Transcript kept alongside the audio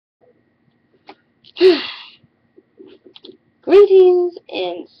Greetings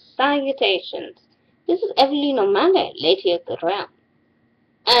and salutations. This is Evelyn O'Malley, Lady of the Realm.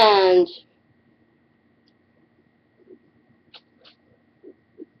 And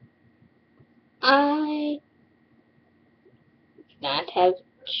I not have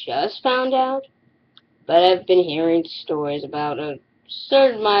just found out, but I've been hearing stories about a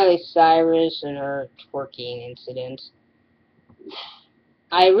certain Miley Cyrus and her twerking incident.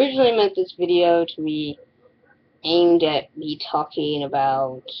 I originally meant this video to be aimed at me talking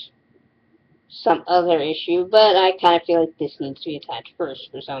about some other issue, but I kind of feel like this needs to be attached first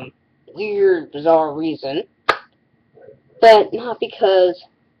for some weird, bizarre reason. But not because,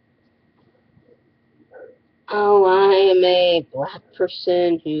 oh, I am a black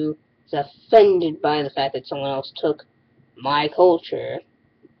person who is offended by the fact that someone else took my culture.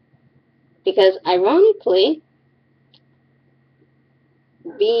 Because, ironically,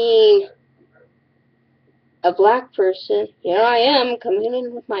 being a black person, here I am coming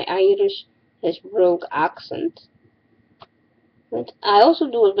in with my Irish rogue accent. But I also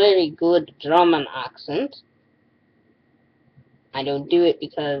do a very good German accent. I don't do it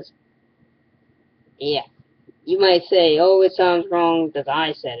because, yeah, you might say, oh, it sounds wrong because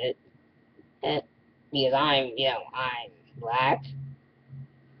I said it. Because I'm black.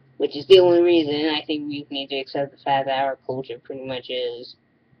 Which is the only reason I think we need to accept the fact that our culture pretty much is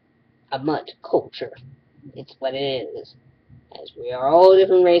a mutt culture. It's what it is. As we are all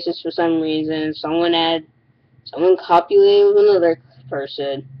different races for some reason, someone copulated with another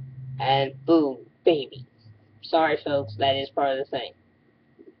person, and boom, baby. Sorry folks, that is part of the thing.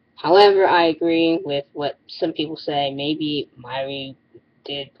 However, I agree with what some people say. Maybe Myri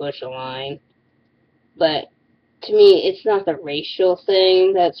did push a line, but to me, it's not the racial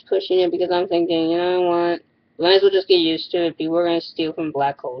thing that's pushing it, because I'm thinking, you know what, we might as well just get used to it. People are going to steal from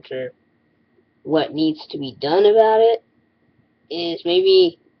black culture. What needs to be done about it is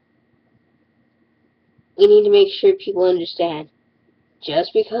maybe we need to make sure people understand,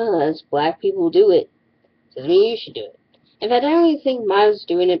 just because black people do it doesn't mean you should do it. In fact, I don't even think Miles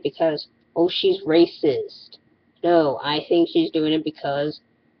doing it because, oh, she's racist. No, I think she's doing it because,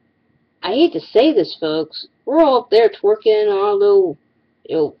 I hate to say this, folks, we're all up there twerking our little,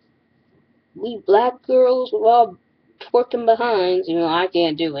 we black girls with all twerking behinds. I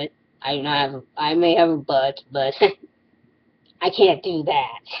can't do it. I may have a butt, but I can't do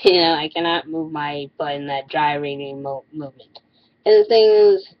that. I cannot move my butt in that gyrating movement. And the thing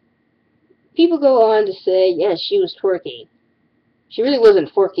is, people go on to say, yes, she was twerking. She really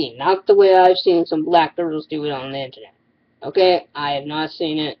wasn't twerking. Not the way I've seen some black girls do it on the internet. Okay? I have not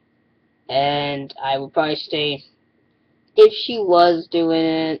seen it. And I would probably say, if she was doing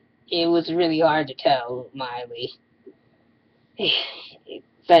it, it was really hard to tell, Miley.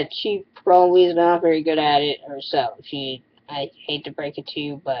 That she probably is not very good at it herself. I hate to break it to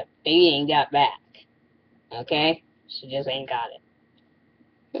you, but baby ain't got back. Okay? She just ain't got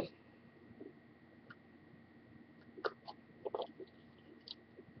it.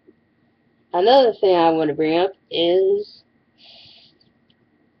 Another thing I want to bring up is,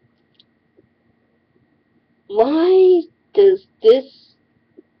 why does this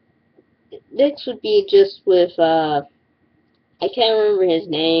would be just with, I can't remember his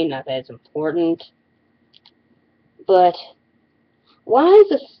name, not that it's important, but why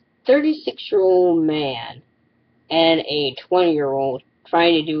is a 36-year-old man and a 20-year-old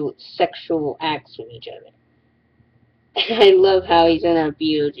trying to do sexual acts with each other? And I love how he's in a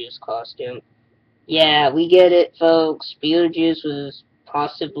Beetlejuice costume. Yeah, we get it, folks. Beetlejuice was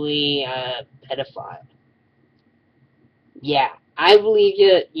possibly a pedophile. Yeah, I believe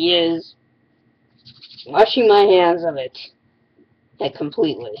it. He is washing my hands of it.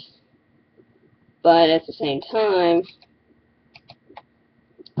 Completely. But at the same time,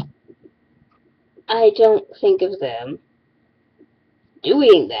 I don't think of them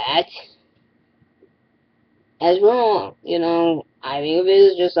doing that as wrong. I think of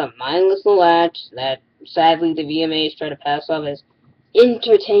it as just a mindless little act that sadly the VMAs try to pass off as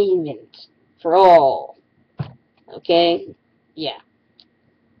entertainment for all. Okay? Yeah.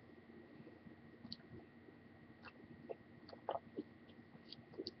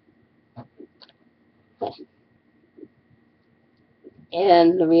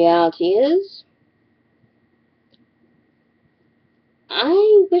 And the reality is,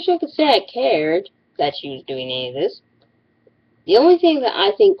 I wish I could say I cared that she was doing any of this. The only thing that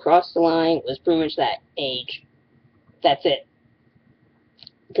I think crossed the line was pretty much that age. That's it.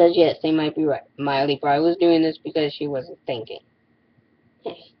 Because yes, they might be right. Miley probably was doing this because she wasn't thinking.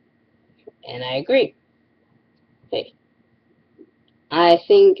 And I agree. Hey, I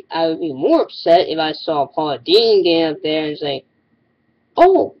think I would be more upset if I saw Paula Dean get up there and say,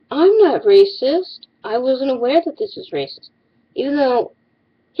 "Oh, I'm not racist. I wasn't aware that this was racist." Even though,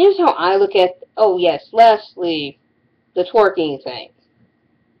 here's how I look at, oh yes, lastly, the twerking thing.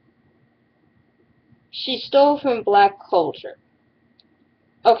 She stole from black culture.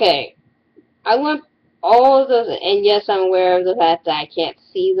 Okay, I want all of those, and yes, I'm aware of the fact that I can't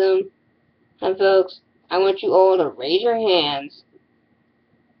see them. And folks, I want you all to raise your hands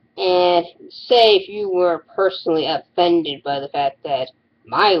and say if you were personally offended by the fact that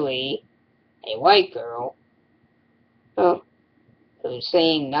Miley, a white girl, well, who's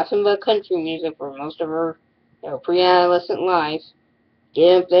saying nothing but country music for most of her pre-adolescent life,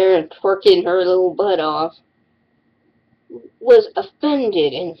 get up there and twerking her little butt off, was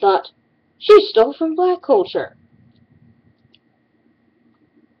offended and thought she stole from black culture.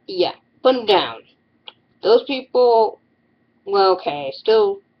 Yeah, put them down. Those people, well, okay,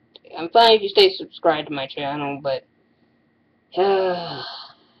 still, I'm fine if you stay subscribed to my channel, but,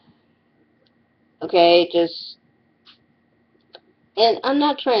 okay, just, and I'm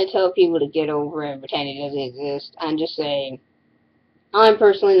not trying to tell people to get over it and pretend it doesn't exist. I'm just saying, I'm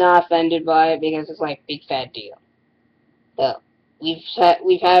personally not offended by it because it's like a big fat deal. So,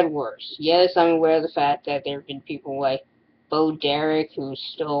 we've had worse. Yes, I'm aware of the fact that there have been people like Bo Derek who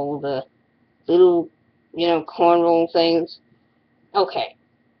stole the little, cornrow things. Okay,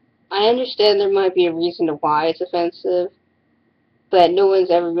 I understand there might be a reason to why it's offensive, but no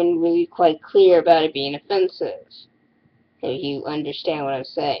one's ever been really quite clear about it being offensive. If you understand what I'm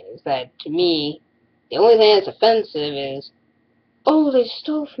saying, is that to me, the only thing that's offensive is, oh, they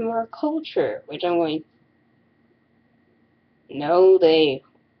stole from our culture, which I'm going, no, they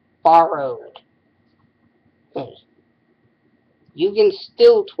borrowed. You can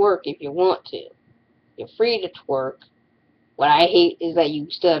still twerk if you want to. You're free to twerk. What I hate is that you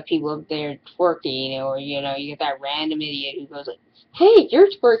still have people up there twerking, or, you get that random idiot who goes like, hey, you're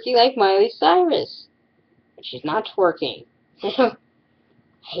twerking like Miley Cyrus. But she's not twerking. I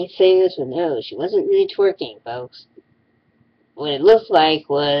hate saying this, but no, she wasn't really twerking, folks. What it looked like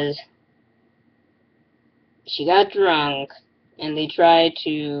was she got drunk, and they tried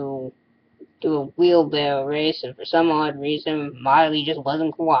to do a wheelbarrow race, and for some odd reason, Miley just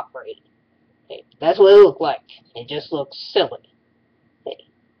wasn't cooperating. Hey, that's what it looked like. It just looked silly.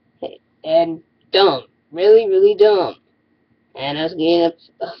 Hey, and dumb. Really, really dumb. And I was getting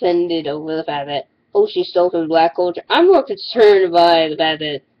offended over the fact that, oh, she stole from black culture. I'm more concerned by the fact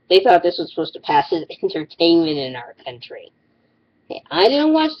that they thought this was supposed to pass as entertainment in our country. Hey, I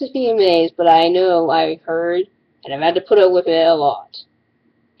didn't watch the VMAs, but I know, I heard, and I've had to put up with it a lot.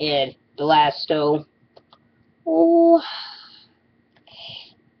 And the last, let's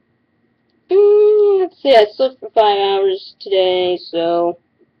see, I slept for 5 hours today, so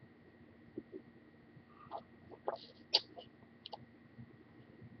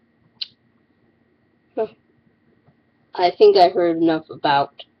I think I heard enough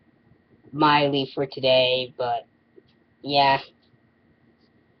about Miley for today, but yeah.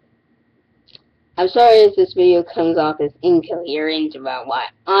 I'm sorry if this video comes off as incoherent about why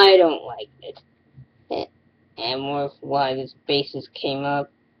I don't like it, and more of why this basis came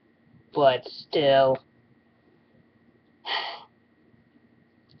up, but still.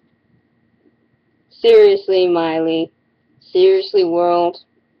 Seriously, Miley. Seriously, world.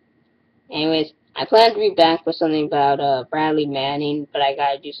 Anyways, I plan to be back with something about Bradley Manning, but I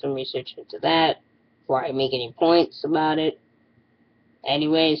gotta do some research into that before I make any points about it.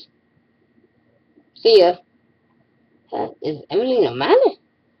 Anyways, see ya. Is Emily Amanda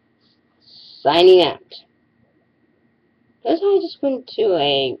signing out? Notice how I just went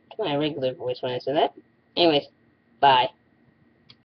to my regular voice when I said that. Anyways, bye.